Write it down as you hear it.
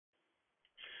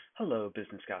Hello,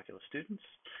 business calculus students.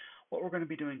 What we're going to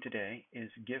be doing today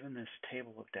is, given this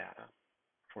table of data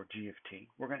for g of t,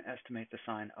 we're going to estimate the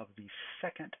sign of the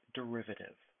second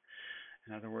derivative.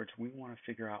 In other words, we want to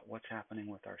figure out what's happening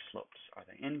with our slopes. Are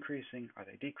they increasing? Are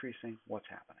they decreasing? What's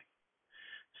happening?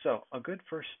 So a good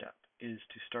first step is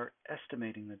to start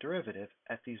estimating the derivative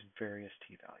at these various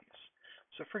t values.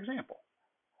 So for example,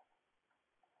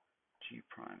 g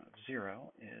prime of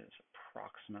 0 is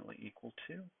approximately equal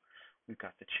to, we've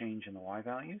got the change in the y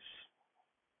values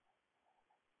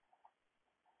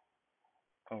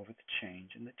over the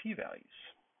change in the t values.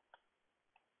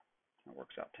 That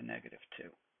works out to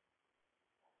 -2.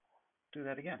 Do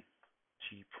that again.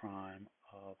 G prime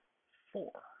of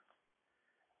 4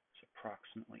 is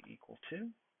approximately equal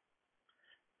to,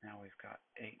 now we've got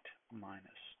 8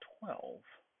 minus 12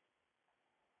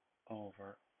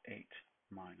 over 8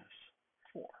 minus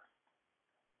 4,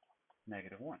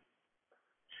 -1.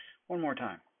 One more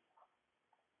time.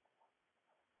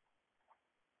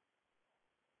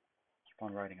 Keep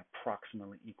on writing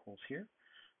approximately equals here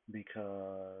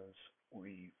because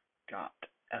we've got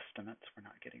estimates. We're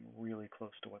not getting really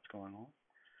close to what's going on.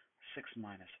 6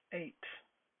 minus 8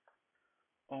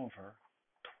 over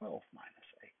 12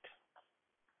 minus 8.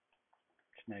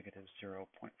 It's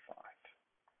 -0.5.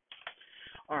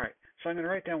 All right, so I'm going to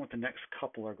write down what the next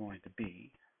couple are going to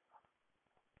be.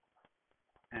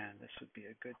 And this would be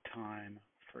a good time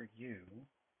for you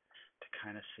to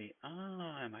kind of see,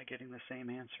 am I getting the same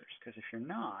answers? Because if you're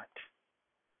not,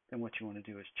 then what you want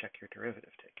to do is check your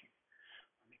derivative taking.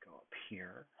 Let me go up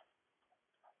here.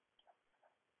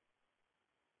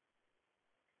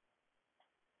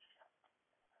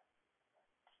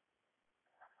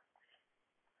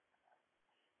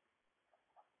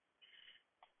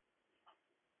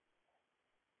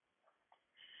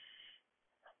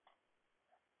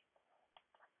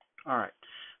 All right,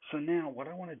 so now what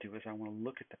I want to do is I want to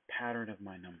look at the pattern of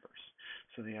my numbers.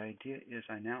 So the idea is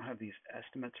I now have these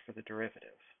estimates for the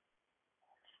derivative.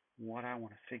 What I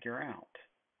want to figure out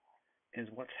is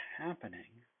what's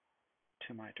happening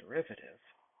to my derivative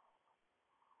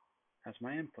as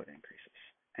my input increases.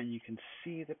 And you can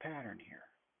see the pattern here.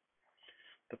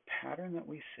 The pattern that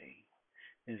we see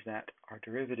is that our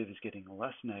derivative is getting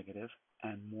less negative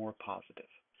and more positive.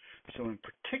 So in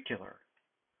particular,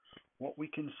 what we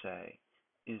can say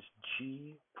is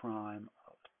g prime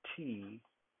of t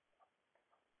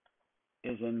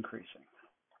is increasing.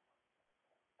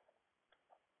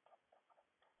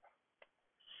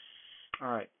 All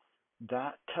right,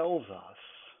 that tells us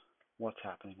what's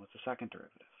happening with the second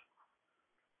derivative,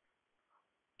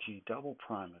 g double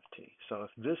prime of t. So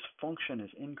if this function is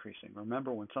increasing,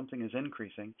 remember when something is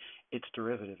increasing, its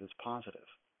derivative is positive.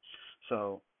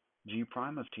 So g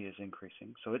prime of t is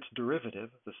increasing, so its derivative,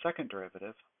 the second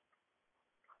derivative,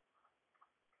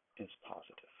 is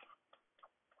positive.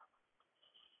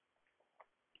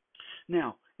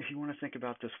 Now, if you want to think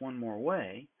about this one more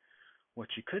way,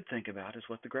 what you could think about is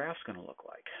what the graph's going to look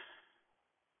like.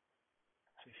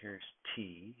 So here's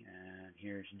t, and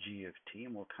here's g of t,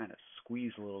 and we'll kind of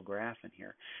squeeze a little graph in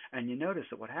here. And you notice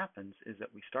that what happens is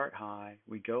that we start high,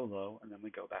 we go low, and then we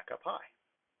go back up high.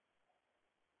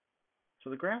 So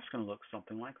the graph's going to look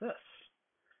something like this.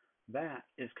 That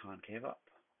is concave up.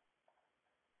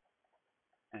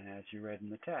 And as you read in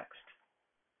the text,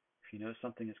 if you know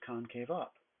something is concave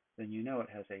up, then you know it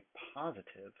has a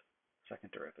positive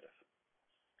second derivative.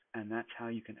 And that's how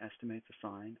you can estimate the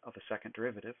sign of a second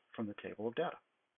derivative from the table of data.